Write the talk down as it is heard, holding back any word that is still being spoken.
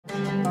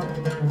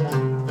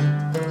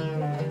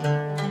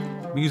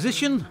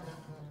Musician,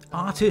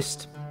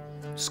 artist,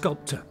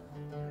 sculptor,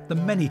 the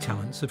many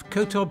talents of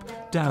Kotob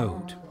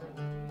Daoud.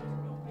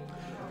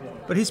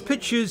 But his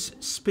pictures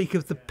speak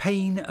of the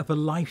pain of a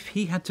life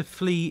he had to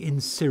flee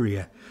in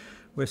Syria,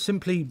 where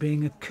simply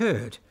being a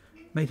Kurd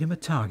made him a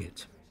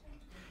target.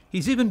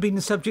 He's even been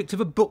the subject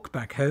of a book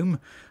back home,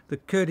 the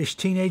Kurdish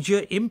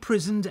teenager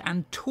imprisoned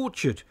and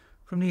tortured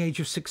from the age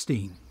of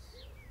 16.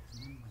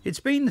 It's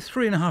been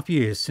 3.5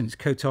 years since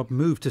Kotob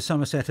moved to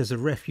Somerset as a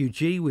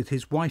refugee with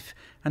his wife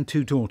and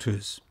 2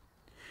 daughters.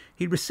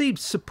 He received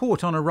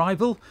support on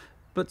arrival,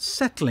 but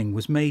settling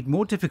was made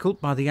more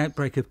difficult by the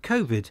outbreak of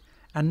COVID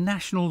and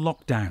national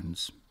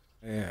lockdowns.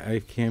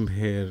 I came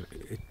here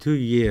 2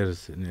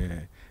 years,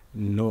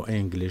 no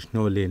English,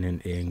 no learning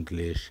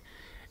English,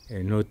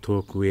 no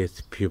talk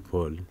with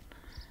people,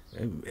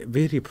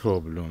 very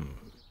problem.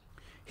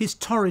 His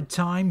torrid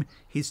time,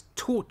 his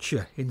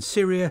torture in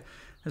Syria,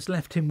 has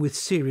left him with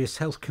serious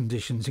health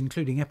conditions,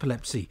 including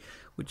epilepsy,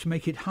 which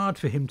make it hard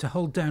for him to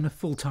hold down a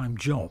full-time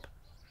job.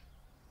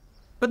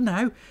 But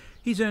now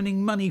he's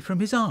earning money from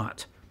his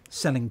art,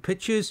 selling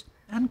pictures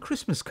and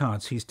Christmas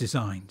cards he's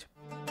designed.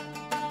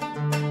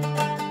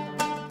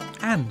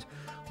 And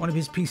one of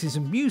his pieces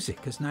of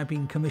music has now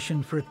been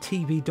commissioned for a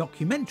TV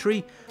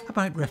documentary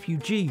about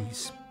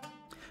refugees.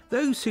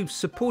 Those who've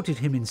supported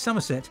him in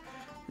Somerset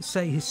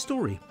say his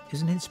story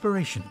is an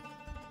inspiration.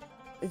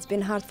 It's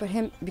been hard for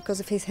him because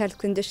of his health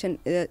condition.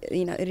 It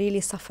really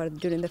suffered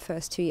during the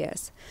first 2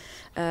 years.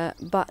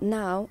 But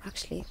now,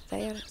 actually,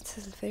 they are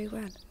settled very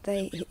well.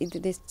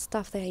 The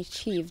stuff they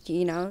achieved,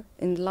 in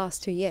the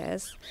last 2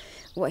 years,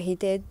 what he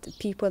did, the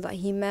people that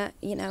he met,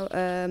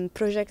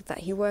 project that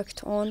he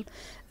worked on,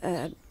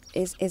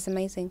 is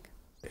amazing.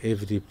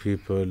 Every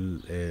people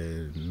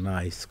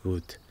nice,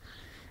 good,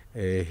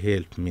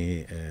 help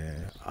me.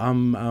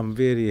 I'm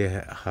very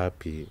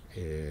happy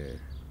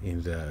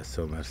in the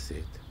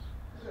Somerset.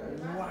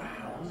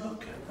 Wow,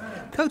 look at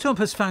that. Kotob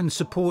has found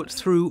support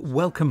through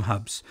welcome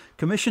hubs,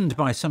 commissioned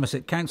by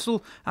Somerset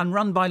Council and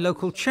run by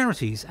local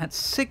charities at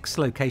 6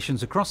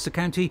 locations across the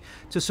county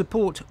to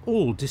support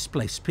all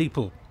displaced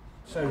people.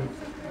 So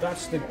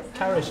that's the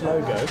Caris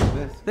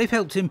logo. They've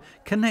helped him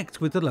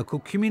connect with the local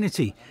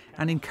community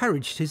and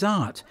encouraged his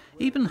art,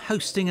 even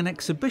hosting an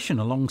exhibition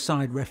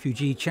alongside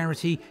refugee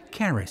charity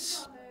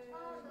Caris.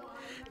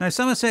 Now,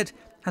 Somerset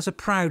has a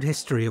proud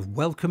history of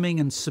welcoming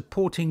and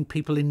supporting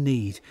people in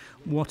need,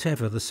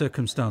 whatever the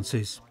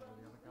circumstances.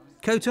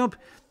 Kotob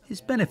is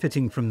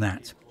benefiting from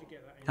that.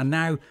 And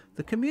now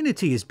the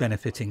community is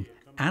benefiting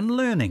and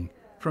learning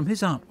from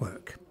his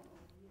artwork.